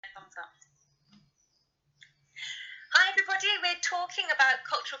thumbs up. Hi everybody, we're talking about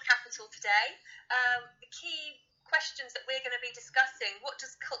cultural capital today. The key questions that we're going to be discussing: what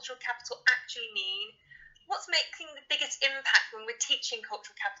does cultural capital actually mean? What's making the biggest impact when we're teaching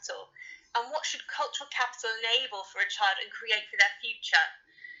cultural capital? And what should cultural capital enable for a child and create for their future?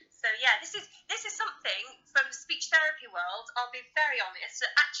 So yeah, this is something from the speech therapy world. I'll be very honest,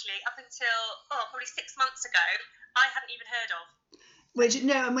 that actually up until probably 6 months ago, I hadn't even heard of.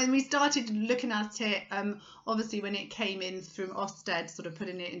 And when we started looking at it, obviously when it came in from Ofsted, sort of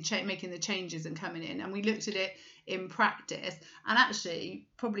putting it in, making the changes and coming in, and we looked at it in practice, and actually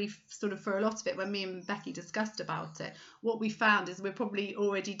probably sort of for a lot of it, when me and Becky discussed about it, what we found is we're probably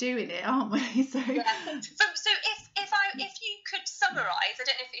already doing it, aren't we? So yeah. So if you could summarise, I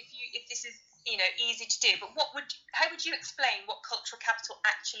don't know if this is easy to do, but how would you explain what cultural capital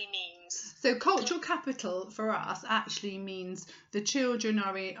actually means? So cultural capital for us actually means the children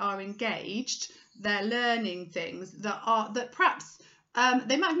are engaged, they're learning things that perhaps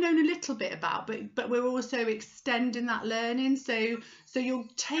they might have known a little bit about, but we're also extending that learning. So you're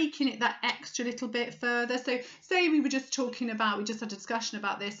taking it that extra little bit further. So say we just had a discussion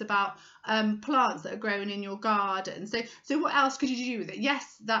about this, about plants that are grown in your garden. So what else could you do with it?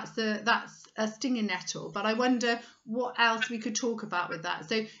 Yes, that's a stinging nettle, but I wonder what else we could talk about with that.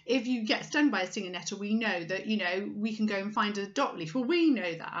 So if you get stung by a stinging nettle, we know that we can go and find a dock leaf. Well, we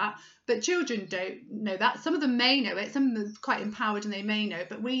know that, but children don't know that. Some of them may know it, some of them are quite empowered and they may know it,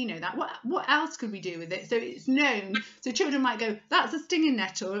 but we know that. What else could we do with it? So it's known. So children might go, that's a stinging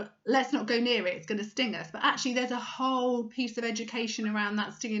nettle, let's not go near it, it's going to sting us. But actually there's a whole piece of education around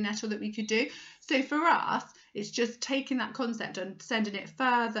that stinging nettle that we could do. So for us, it's just taking that concept and sending it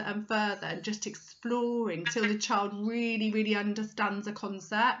further and further and just exploring till the child really, really understands a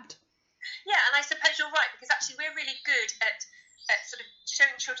concept. Yeah, and I suppose you're right, because actually we're really good at sort of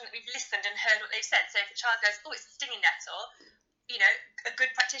showing children that we've listened and heard what they've said. So if a child goes, oh, it's a stinging nettle, a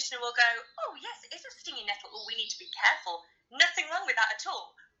good practitioner will go, oh yes, it is a stinging nettle, oh, we need to be careful. Nothing wrong with that at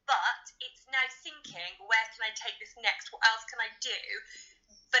all. But it's now thinking, where can I take this next? What else can I do?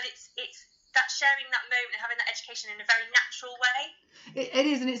 But it's that sharing that moment and having that education in a very natural way. It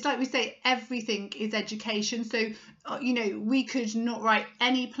is, and it's like we say, everything is education. So we could not write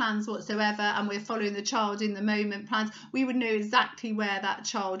any plans whatsoever, and we're following the child in the moment plans. We would know exactly where that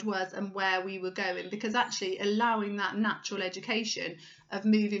child was and where we were going, because actually allowing that natural education of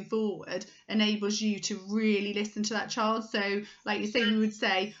moving forward enables you to really listen to that child. So like you say, we would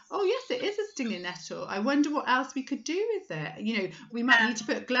say, oh yes, it is a stinging nettle, I wonder what else we could do with it. We might need to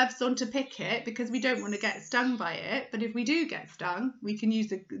put gloves on to pick it because we don't want to get stung by it, but if we do get stung, we can use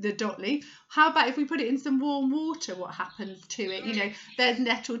the dot leaf. How about if we put it in some warm water, what happens to it? There's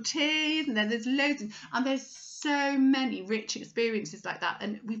nettle teas, and then there's loads and there's so many rich experiences like that.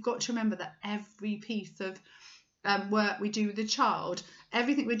 And we've got to remember that every piece of work we do with the child,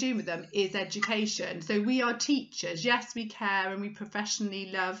 everything we're doing with them is education. So we are teachers. Yes, we care and we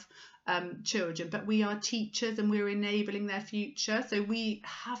professionally love children, but we are teachers and we're enabling their future. So we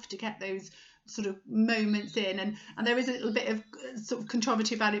have to get those sort of moments in, and there is a little bit of sort of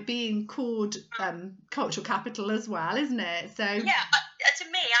controversy about it being called cultural capital as well, isn't it? So yeah, to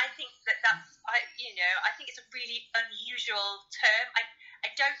me, I think I think it's a really unusual term. I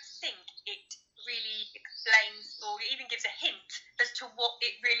don't think it really explains or even gives a hint as to what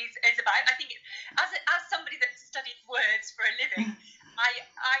it really is about. I think as somebody that studied words for a living, I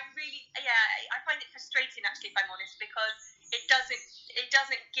really I find it frustrating, actually, if I'm honest, because it doesn't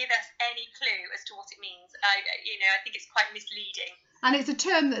give us any clue as to what it means. I think it's quite misleading. And it's a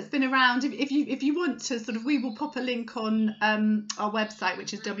term that's been around. If you want to sort of, we will pop a link on our website,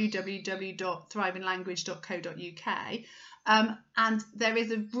 which is www.thrivinglanguage.co.uk. And there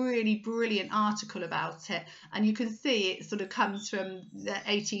is a really brilliant article about it, and you can see it sort of comes from the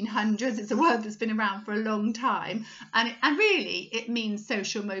 1800s. It's a word that's been around for a long time, and really it means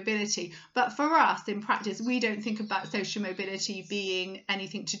social mobility. But for us in practice, we don't think about social mobility being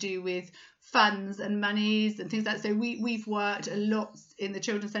anything to do with funds and monies and things like that. So we've worked a lot in the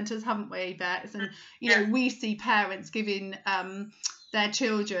children's centres, haven't we, Bex? And we see parents giving their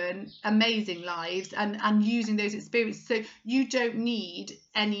children amazing lives and using those experiences. So you don't need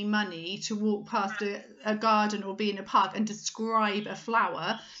any money to walk past a garden or be in a park and describe a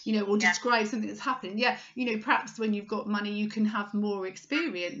flower, or describe something that's happening. Yeah, perhaps when you've got money you can have more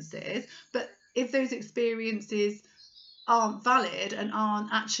experiences, but if those experiences aren't valid and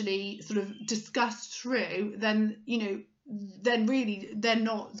aren't actually sort of discussed through, then really they're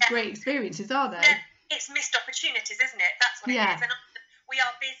not great experiences, are they? Yeah, it's missed opportunities, isn't it? That's what it is. And we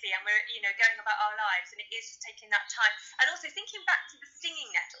are busy and we're going about our lives, and it is just taking that time. And also thinking back to the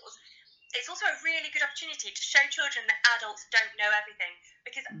stinging nettles, it's also a really good opportunity to show children that adults don't know everything.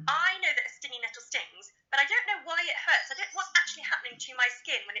 Because I know that a stinging nettle stings, but I don't know why it hurts. I don't know what's actually happening to my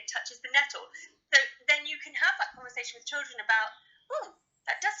skin when it touches the nettle. So then you can have that conversation with children about, oh,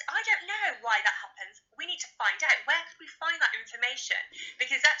 I don't know why that happens. We need to find out. Where could we find that information?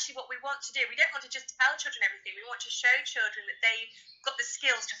 Because actually what we want to do, we don't want to just tell children everything. We want to show children that they've got the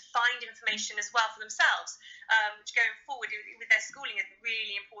skills to find information as well for themselves, which going forward with their schooling is a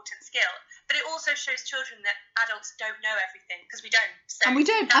really important skill. But it also shows children that adults don't know everything, because we don't. So and we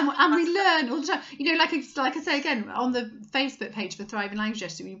don't, and we learn all the time. You know, like I say again, on the Facebook page for Thriving Language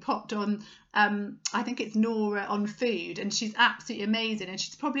yesterday, we popped on, I think it's Nora on food, and she's absolutely amazing, and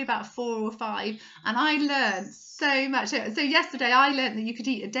she's probably about 4 or 5, and I learned so much. So yesterday I learned that you could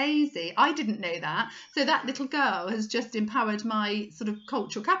eat a daisy. I didn't know that. So that little girl has just empowered my sort of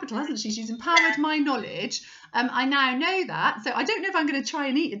cultural capital, hasn't she? She's empowered my knowledge. I now know that. So I don't know if I'm going to try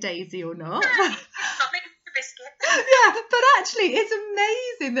and eat a daisy or not. Yeah, but actually it's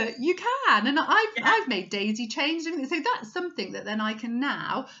amazing that you can, and I've made daisy chains, so that's something that then I can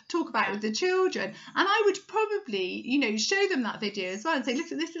now talk about with the children, and I would probably, you know, show them that video as well and say,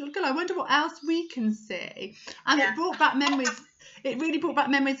 look at this little girl, I wonder what else we can see. And it brought back memories. It really brought back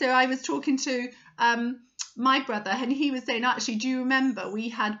memories. So I was talking to my brother, and he was saying, actually, do you remember we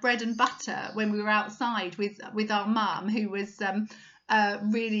had bread and butter when we were outside with our mum, who was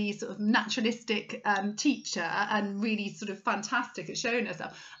really sort of naturalistic teacher and really sort of fantastic at showing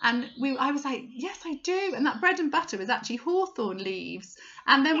herself. And I was like, yes, I do. And that bread and butter was actually hawthorn leaves.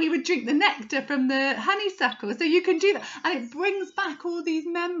 And then we would drink the nectar from the honeysuckle. So you can do that. And it brings back all these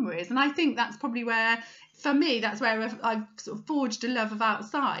memories. And I think that's probably where, for me, that's where I've sort of forged a love of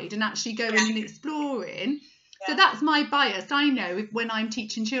outside and actually going and exploring. So that's my bias. I know when I'm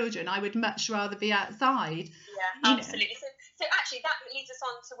teaching children, I would much rather be outside. Yeah, absolutely. So actually that leads us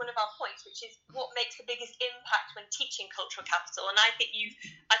on to one of our points, which is what makes the biggest impact when teaching cultural capital. And I think you've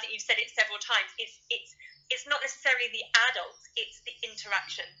said it several times. It's not necessarily the adults, it's the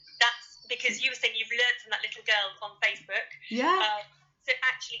interaction. That's because you were saying you've learned from that little girl on Facebook. Yeah. So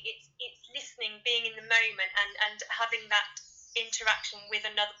actually it's listening, being in the moment, and having that interaction with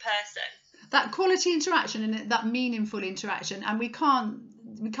another person. That quality interaction and that meaningful interaction, and we can't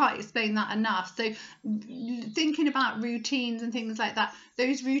explain that enough. So thinking about routines and things like that,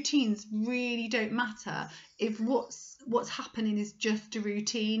 those routines really don't matter if what's happening is just a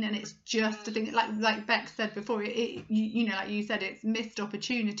routine and it's just a thing, like Bex said before, you know, like you said, it's missed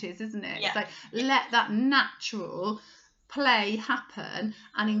opportunities, isn't it? It's like, let that natural play happen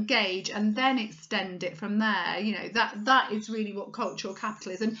and engage, and then extend it from there. You know, that is really what cultural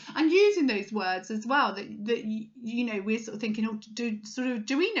capital is, and using those words as well, that you know, we're sort of thinking,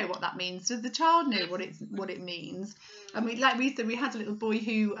 do we know what that means? Does the child know what it means? And we said, we had a little boy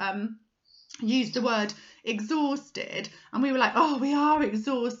who used the word exhausted, and we were like, oh, we are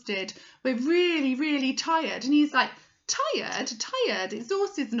exhausted, we're really, really tired. And he's like, tired,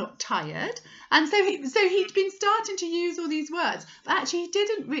 exhausted, not tired. And so he'd been starting to use all these words, but actually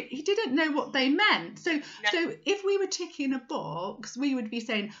he didn't know what they meant. So if we were ticking a box, we would be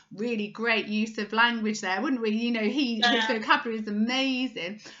saying, really great use of language there, wouldn't we? You know, his vocabulary is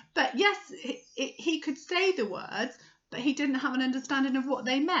amazing. But yes, he could say the words, but he didn't have an understanding of what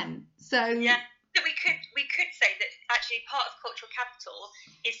they meant. So So we could say that actually part of cultural capital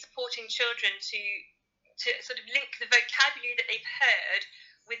is supporting children to sort of link the vocabulary that they've heard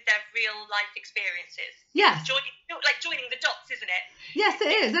with their real life experiences. Yes. Joining the dots, isn't it? Yes,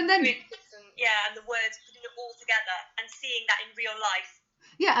 it is. And then and the words, putting it all together and seeing that in real life.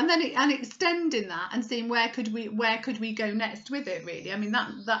 Yeah, and then extending that and seeing where could we go next with it, really. I mean, that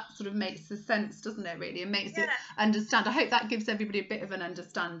sort of makes the sense, doesn't it, really? And makes it understand. I hope that gives everybody a bit of an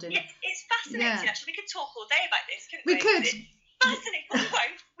understanding. Yeah, it's fascinating, actually. We could talk all day about this, couldn't we? We could. Fascinating. We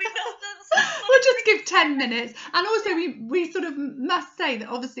won't. We'll just give 10 minutes. And also we sort of must say that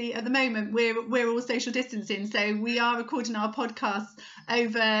obviously at the moment we're all social distancing, so we are recording our podcast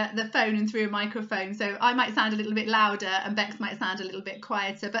over the phone and through a microphone, so I might sound a little bit louder and Bex might sound a little bit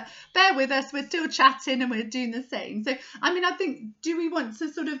quieter, but bear with us, we're still chatting and we're doing the same. So I mean, I think, do we want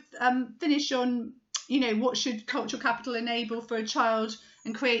to sort of finish on, you know, what should cultural capital enable for a child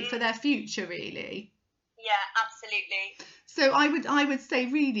and create for their future, really? Yeah, absolutely. So I would say,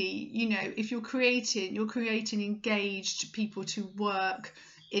 really, you know, if you're creating engaged people to work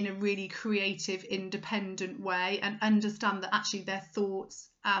in a really creative, independent way and understand that actually their thoughts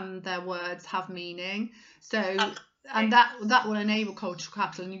and their words have meaning. So and that will enable cultural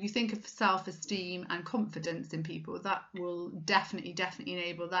capital. And if you think of self-esteem and confidence in people, that will definitely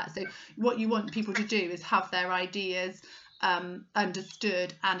enable that. So what you want people to do is have their ideas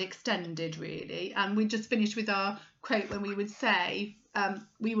understood and extended, really. And we just finished with our quote when we would say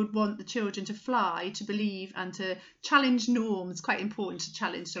we would want the children to fly, to believe, and to challenge norms. Quite important to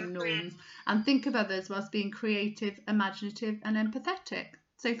challenge some norms, and think of others whilst being creative, imaginative and empathetic.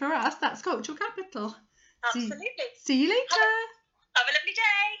 So for us, that's cultural capital. Absolutely. See you later.